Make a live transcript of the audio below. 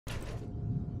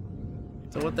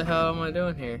So what the hell am I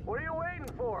doing here? What are you waiting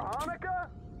for, Hanukkah?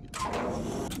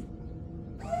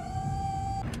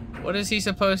 What is he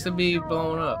supposed to be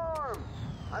blowing up? Arm.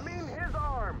 I mean his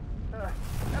arm.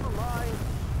 Never mind.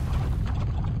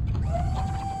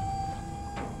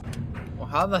 Well,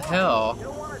 how the hell? You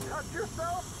don't want to touch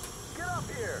yourself? Get up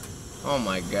here. Oh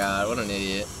my god, what an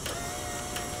idiot.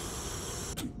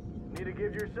 Need to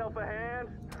give yourself a hand?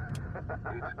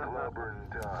 It's blubbering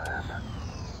time.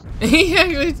 He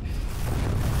actually...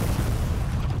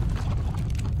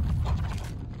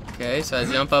 Okay, so I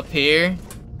jump up here.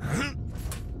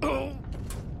 And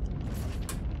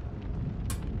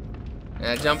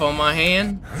I jump on my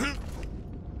hand.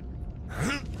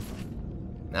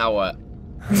 Now what?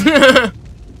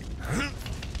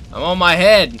 I'm on my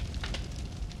head.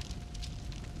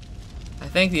 I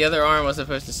think the other arm was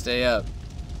supposed to stay up.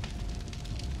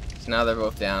 So now they're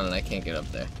both down and I can't get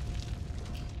up there.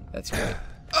 That's great.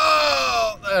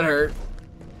 Oh, that hurt.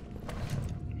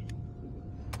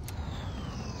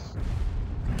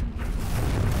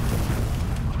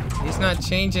 He's not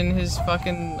changing his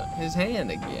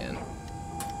hand again.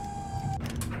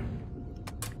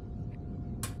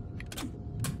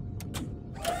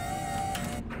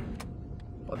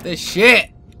 What this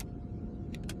shit?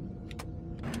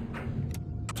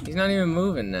 He's not even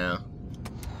moving now.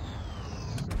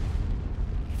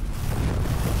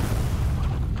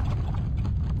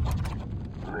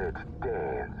 Let's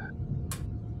dance.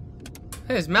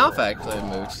 Hey, his mouth actually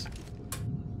moves.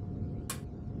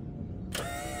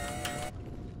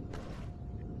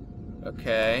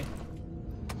 Okay.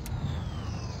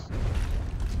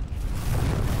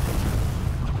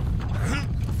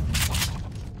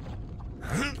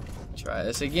 Try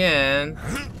this again.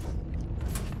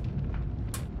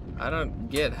 I don't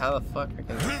get how the fuck I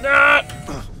can.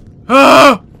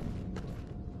 Ah!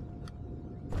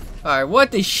 Alright,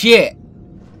 what the shit?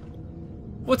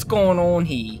 What's going on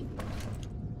here?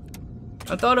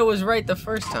 I thought it was right the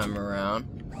first time around.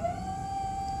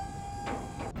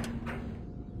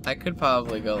 I could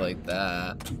probably go like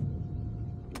that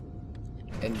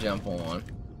and jump on.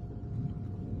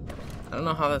 I don't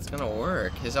know how that's gonna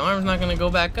work. His arm's not gonna go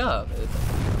back up.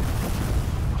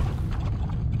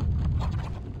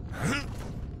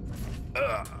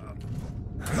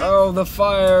 Oh, the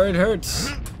fire, it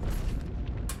hurts.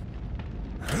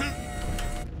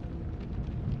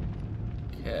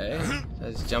 Okay,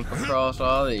 let's jump across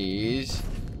all these.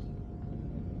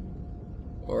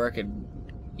 Or I could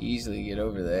easily get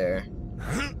over there.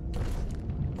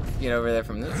 Get over there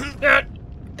from there.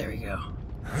 There we go.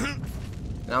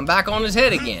 And I'm back on his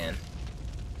head again.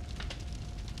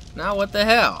 Now what the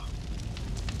hell?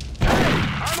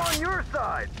 I'm on your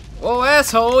side. Whoa,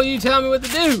 asshole, you tell me what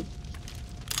to do.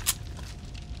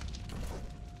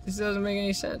 This doesn't make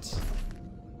any sense.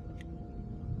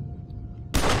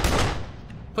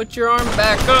 Put your arm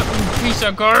back up, you piece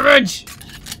of garbage!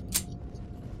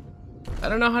 I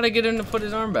don't know how to get him to put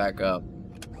his arm back up.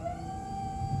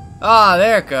 Ah,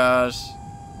 there it goes.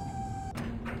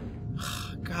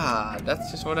 God, that's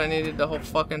just what I needed the whole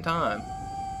fucking time.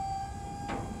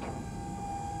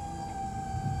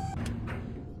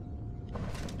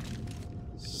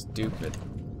 Stupid.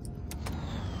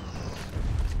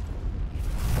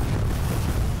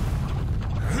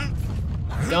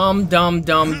 Dumb, dumb,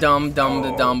 dumb, dumb, dumb,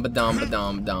 da dumb, ba dumb, ba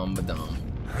dumb, dumb, ba dumb.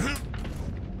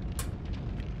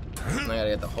 I gotta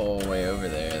get the whole way over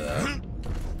there, though.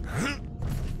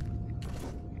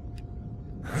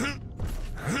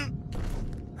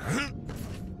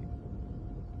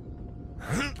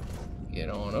 Get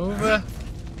on over.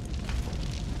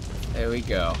 There we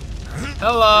go.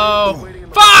 Hello!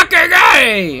 Fucking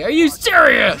A! Are you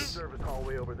serious?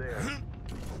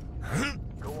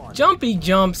 Jumpy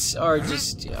jumps are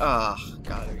just... Oh,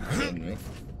 God, are you kidding me?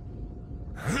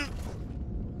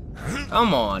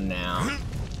 Come on now.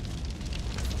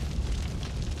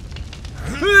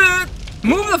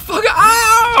 Move the fuck out!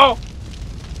 Ow!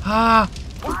 Ah!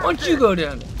 Why don't you go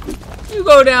down there? You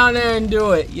go down there and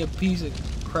do it, you piece of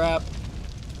crap.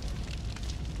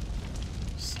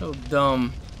 So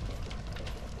dumb.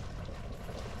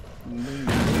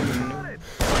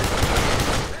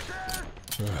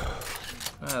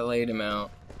 I laid him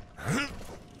out.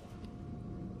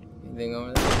 Anything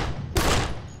over there?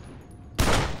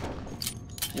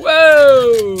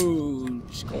 Whoa!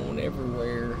 Just going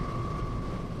everywhere.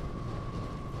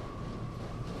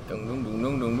 Dun dun dun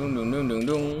dun dun dun dun dun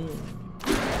dun.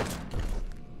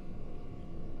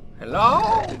 Hello?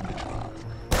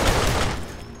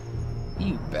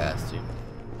 You bastard.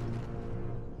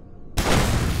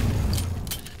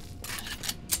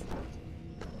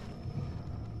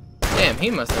 Damn,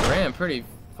 he must have ran pretty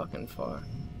fucking far.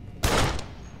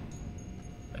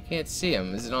 Can't see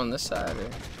them. Is it on this side or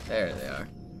there they are?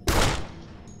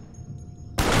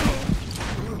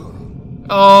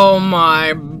 Oh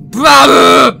my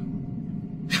brother!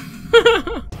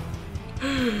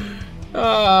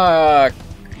 Ah,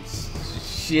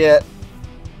 shit.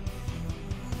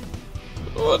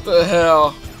 What the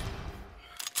hell?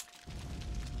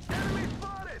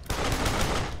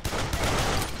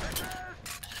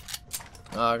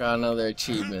 Oh, I got another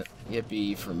achievement.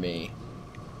 Yippee for me.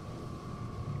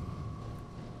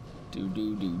 Do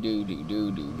do do do do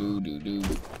do do do do do.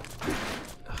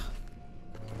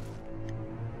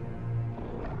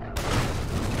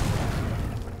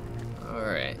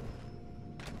 Alright.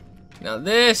 Now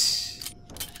this,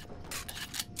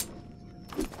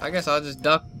 I guess I'll just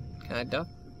duck. Can I duck?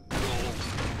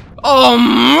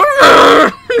 Oh!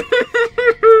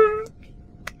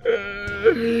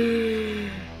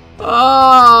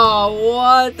 Oh,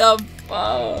 what the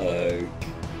fuck?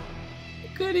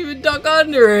 I couldn't even duck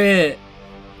under it.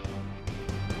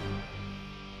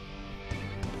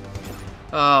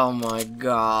 Oh my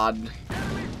god.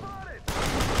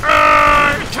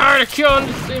 I'm tired of killing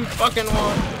the same fucking one.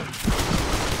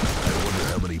 I wonder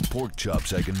how many pork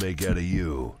chops I can make out of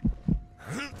you.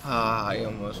 Ah, he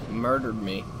almost murdered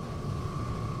me.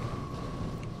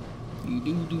 Do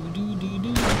do do do do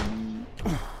do.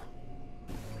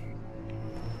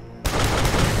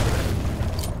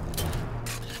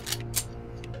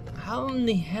 How in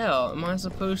the hell am I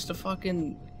supposed to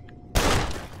fucking...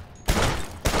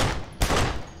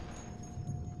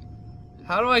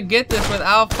 How do I get this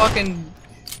without fucking...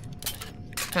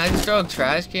 Can I just throw a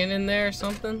trash can in there or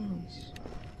something?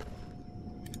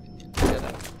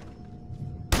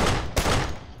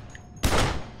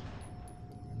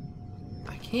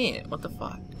 I can't. What the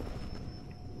fuck?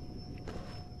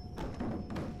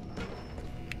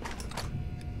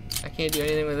 I can't do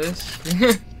anything with this?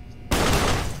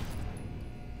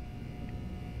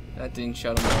 That didn't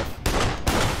shut him off.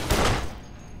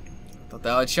 Thought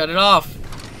that would shut it off.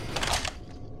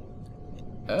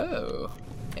 Oh,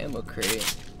 ammo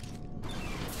crate.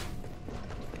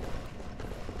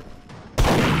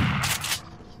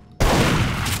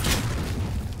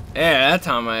 Yeah, that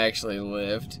time I actually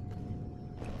lived.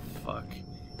 Fuck.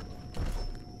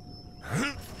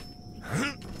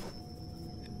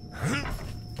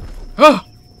 Oh!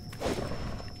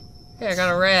 Hey, I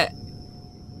got a rat.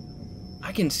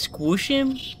 I can squish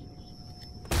him?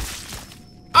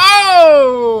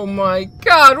 Oh my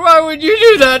god, why would you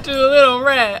do that to the little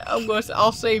rat?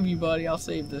 I'll save you, buddy. I'll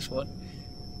save this one.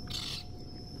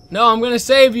 No, I'm gonna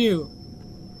save you.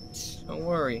 Don't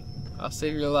worry. I'll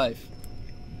save your life.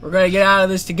 We're gonna get out of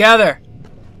this together.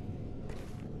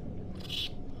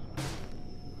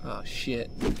 Oh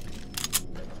shit.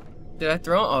 Did I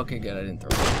throw him? Okay, good, I didn't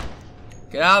throw him.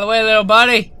 Get out of the way, little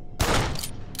buddy.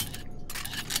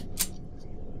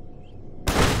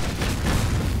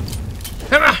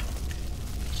 Come on!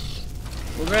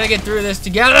 We're gonna get through this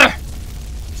together!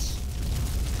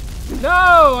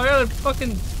 No! I gotta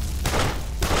fucking...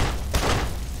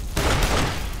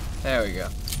 There we go.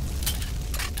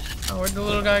 Oh, where'd the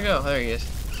little guy go? There he is.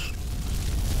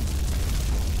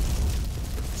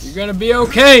 You're gonna be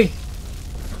okay!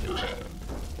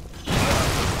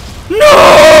 No!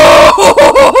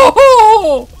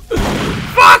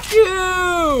 Fuck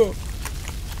you!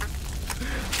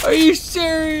 Are you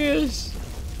serious?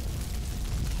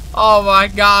 Oh my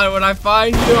god, when I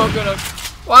find you, I'm gonna...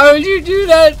 Why would you do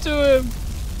that to him?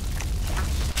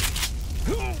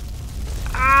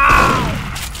 Ow!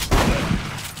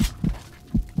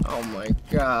 Oh my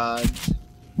god.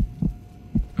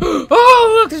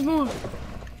 Oh, look, there's more!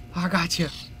 I got you.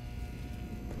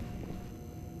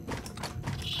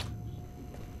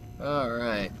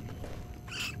 Alright.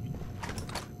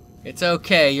 It's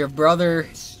okay, your brother...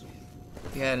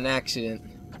 He had an accident.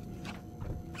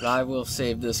 But I will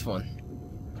save this one.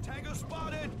 Tango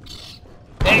spotted.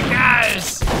 Hey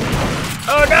guys!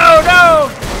 Oh no,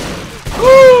 no!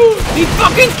 Woo! He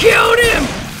fucking killed him!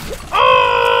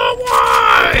 Oh,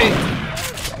 why?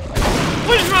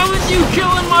 What is wrong with you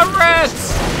killing my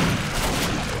rats?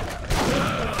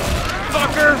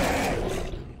 Fucker!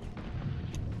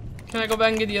 Can I go back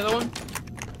and get the other one?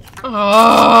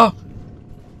 Oh!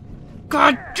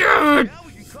 God damn it!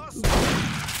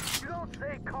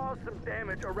 Some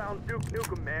damage around Duke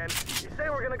Nukem, man. You say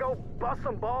we're gonna go bust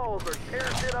some balls or tear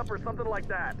shit up or something like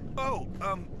that. Oh,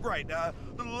 right.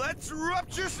 Let's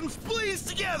rupture some spleens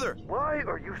together. Why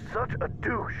are you such a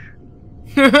douche?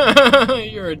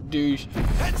 You're a douche.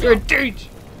 You're a douche.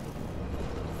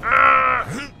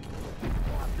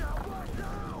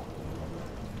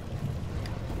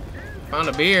 Found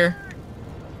a beer.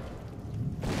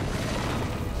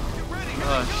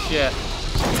 Oh shit.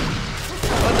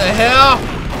 What the hell?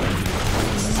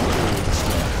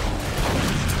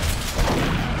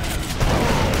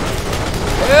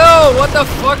 Ew, what the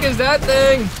fuck is that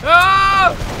thing? Ah!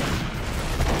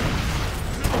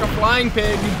 Like a flying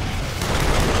pig.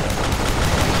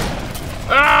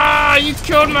 Ah, you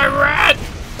killed my rat!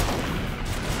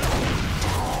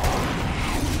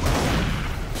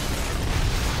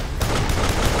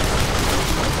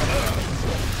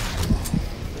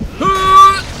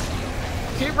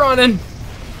 Keep running.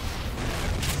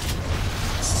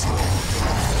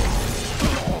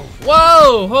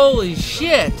 Whoa, holy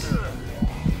shit.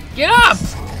 Get up!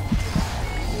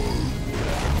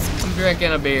 I'm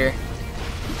drinking a beer.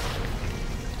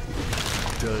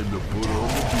 Time to put on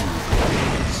the beer.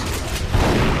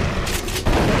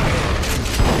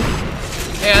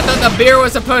 Hey, I thought the beer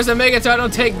was supposed to make it so I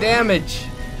don't take damage.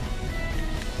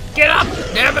 Get up!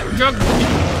 Damn it, drunk.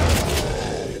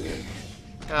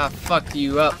 Ah, fucked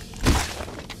you up.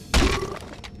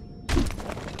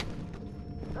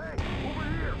 Hey, over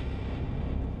here.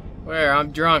 Where?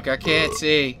 I'm drunk. I can't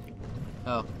see.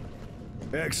 Oh.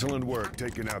 Excellent work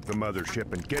taking out the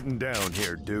mothership and getting down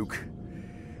here, Duke.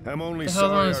 I'm only The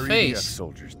hell on sorry his our face? EDF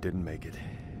soldiers didn't make it.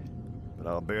 But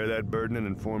I'll bear that burden and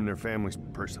inform their families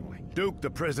personally. Duke, the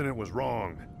president was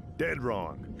wrong. Dead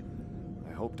wrong.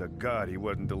 I hope to God he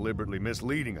wasn't deliberately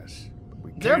misleading us.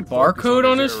 Is there a barcode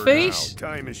on his face?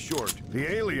 Time is short.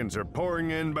 The aliens are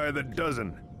pouring in by the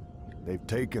dozen. They've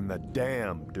taken the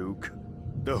dam, Duke.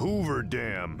 The Hoover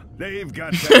Dam. They've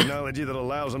got technology that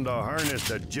allows them to harness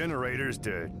the generators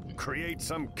to create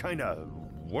some kind of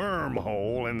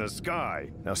wormhole in the sky.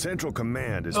 Now, Central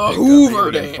Command is picked Hoover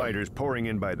up alien Dam. fighters pouring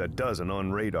in by the dozen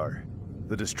on radar.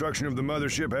 The destruction of the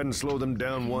mothership hadn't slowed them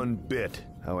down one bit.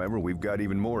 However, we've got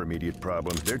even more immediate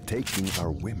problems. They're taking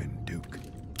our women, Duke.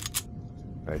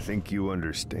 I think you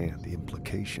understand the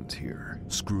implications here.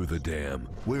 Screw the dam.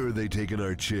 Where are they taking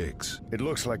our chicks? It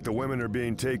looks like the women are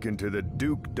being taken to the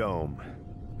Duke Dome.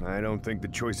 I don't think the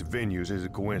choice of venues is a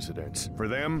coincidence. For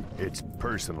them, it's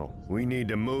personal. We need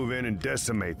to move in and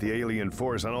decimate the alien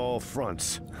force on all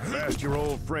fronts. I've asked your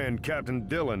old friend, Captain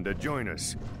Dillon, to join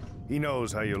us. He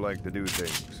knows how you like to do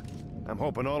things. I'm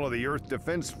hoping all of the Earth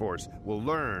Defense Force will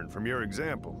learn from your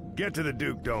example. Get to the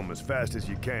Duke Dome as fast as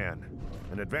you can.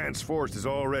 An advanced force is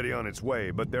already on its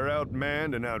way, but they're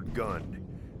outmanned and outgunned.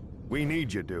 We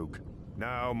need you, Duke.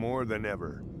 Now more than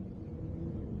ever.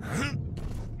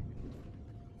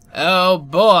 Oh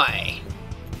boy.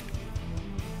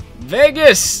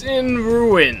 Vegas in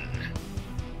ruin.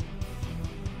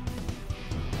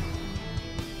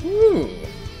 Ooh.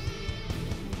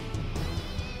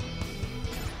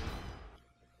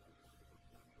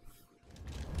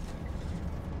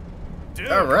 Dude,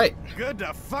 All right. Good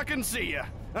to fucking see ya.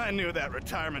 I knew that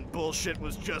retirement bullshit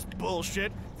was just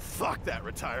bullshit. Fuck that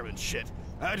retirement shit.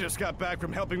 I just got back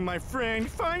from helping my friend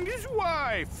find his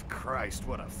wife. Christ,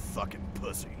 what a fucking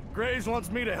pussy. Graves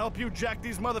wants me to help you jack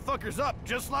these motherfuckers up,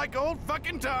 just like old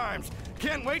fucking times.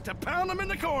 Can't wait to pound them in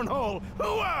the cornhole.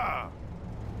 Hooah!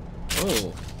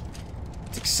 Oh.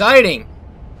 It's exciting.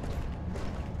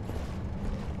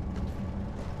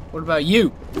 What about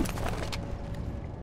you?